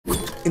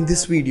In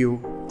this video,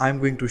 I'm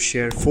going to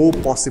share 4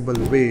 possible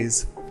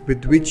ways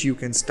with which you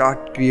can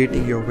start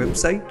creating your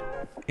website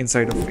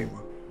inside of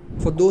Framer.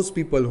 For those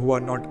people who are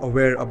not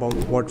aware about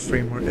what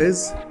Framer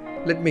is,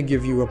 let me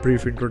give you a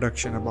brief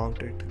introduction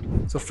about it.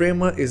 So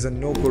Framer is a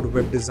no-code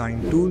web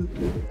design tool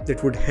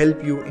that would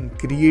help you in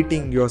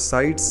creating your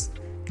sites,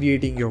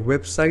 creating your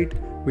website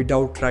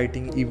without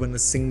writing even a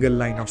single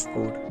line of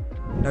code.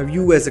 Now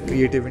you as a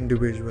creative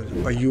individual,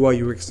 a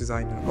UI UX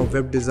designer, a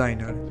web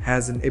designer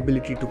has an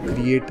ability to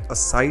create a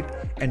site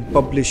and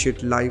publish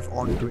it live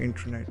onto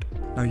internet.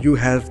 Now you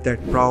have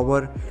that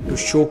power to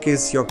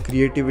showcase your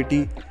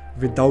creativity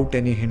without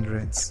any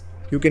hindrance.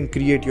 You can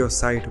create your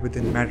site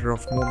within a matter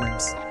of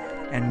moments,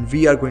 and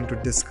we are going to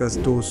discuss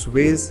those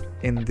ways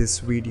in this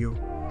video.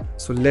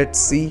 So let's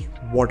see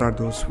what are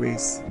those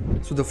ways.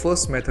 So the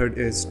first method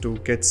is to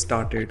get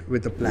started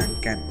with a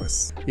blank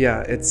canvas.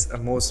 Yeah, it's a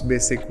most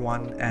basic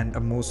one and a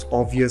most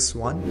obvious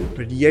one,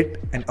 but yet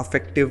an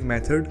effective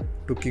method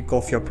to kick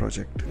off your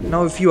project.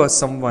 Now if you are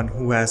someone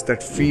who has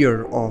that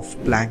fear of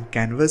blank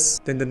canvas,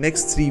 then the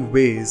next 3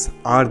 ways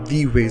are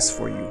the ways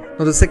for you.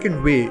 Now the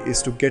second way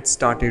is to get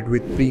started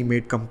with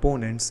pre-made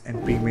components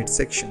and pre-made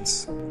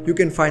sections. You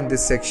can find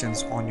these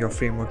sections on your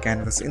Framer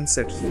canvas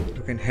inset.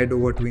 You can head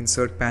over to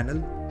insert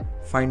panel,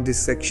 find these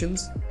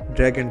sections,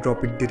 drag and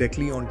drop it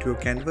directly onto your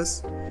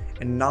canvas,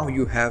 and now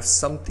you have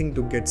something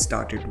to get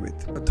started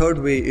with. The third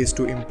way is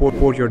to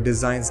import your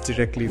designs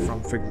directly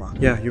from Figma.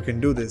 Yeah, you can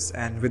do this,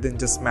 and within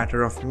just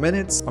matter of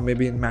minutes or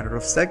maybe in matter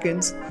of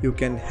seconds, you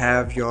can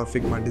have your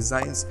Figma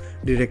designs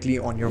directly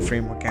on your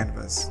Framer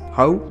canvas.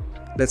 How?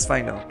 Let's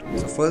find out.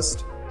 So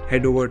first,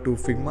 head over to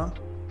Figma.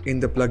 In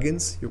the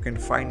plugins, you can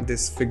find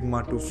this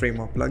Figma to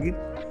Framer plugin.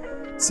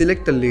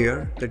 Select a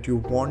layer that you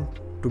want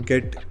to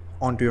get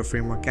onto your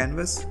Framer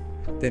canvas,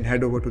 then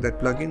head over to that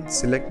plugin,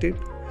 select it.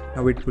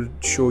 Now it will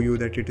show you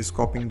that it is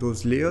copying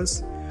those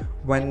layers.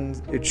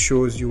 When it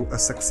shows you a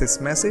success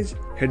message,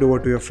 head over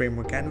to your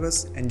Framer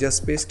canvas and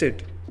just paste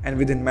it, and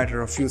within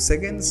matter of few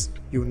seconds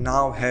you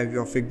now have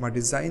your Figma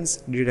designs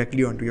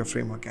directly onto your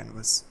Framer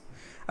canvas.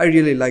 I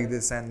really like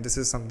this, and this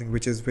is something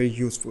which is very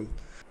useful.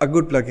 A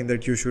good plugin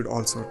that you should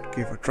also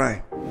give a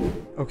try.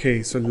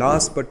 Okay, so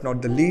last but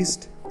not the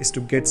least is to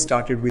get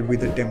started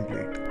with a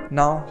template.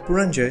 Now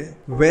Puranjay,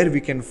 where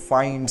we can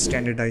find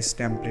standardized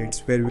templates,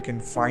 where we can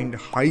find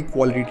high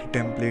quality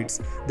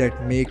templates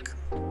that make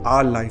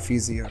our life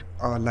easier,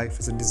 our life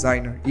as a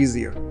designer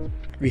easier.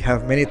 We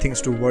have many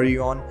things to worry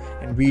on,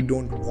 and we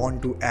don't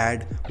want to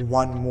add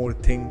one more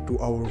thing to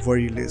our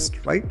worry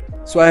list, right?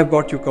 So I have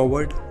got you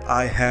covered.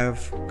 I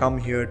have come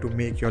here to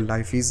make your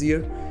life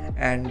easier,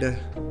 and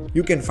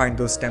you can find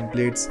those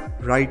templates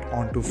right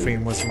onto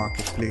Framer's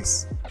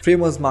Marketplace.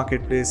 Framer's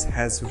Marketplace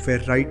has a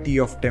variety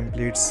of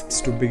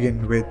templates to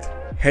begin with.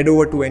 Head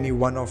over to any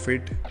one of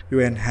it. You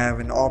can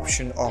have an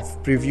option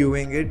of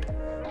previewing it.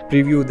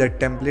 Preview that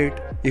template.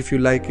 If you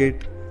like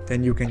it,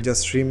 then you can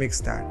just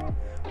remix that.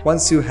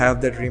 Once you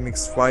have that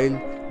remix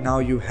file, now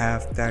you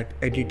have that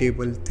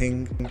editable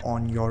thing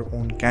on your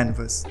own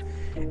canvas.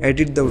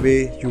 Edit the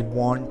way you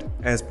want,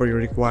 as per your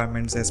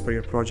requirements, as per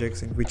your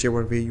projects, in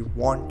whichever way you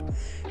want.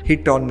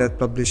 Hit on that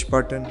publish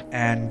button,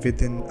 and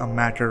within a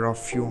matter of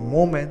few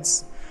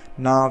moments,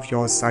 now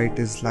your site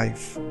is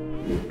live.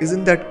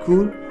 Isn't that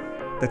cool?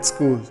 That's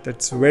cool.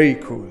 That's very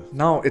cool.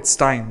 Now it's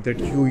time that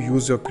you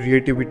use your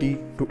creativity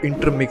to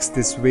intermix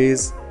these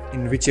ways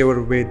in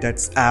whichever way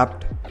that's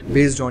apt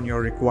based on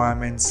your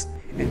requirements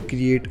and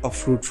create a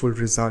fruitful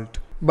result.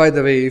 By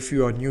the way, if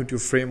you are new to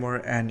Framer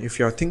and if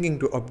you are thinking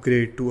to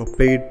upgrade to a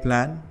paid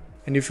plan,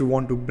 and if you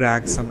want to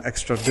brag some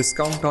extra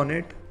discount on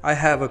it, I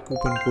have a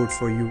coupon code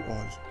for you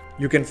all.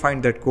 You can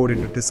find that code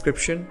in the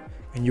description,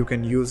 and you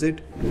can use it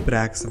to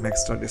brag some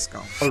extra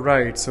discount.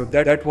 Alright, so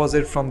that was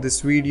it from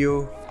this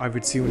video. I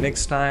will see you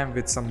next time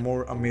with some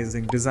more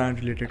amazing design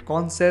related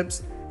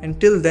concepts.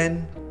 Until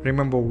then,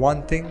 remember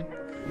one thing: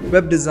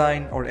 web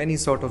design or any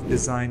sort of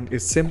design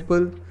is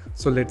simple,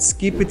 so let's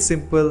keep it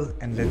simple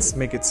and let's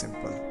make it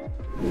simple.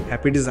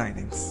 Happy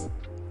designings.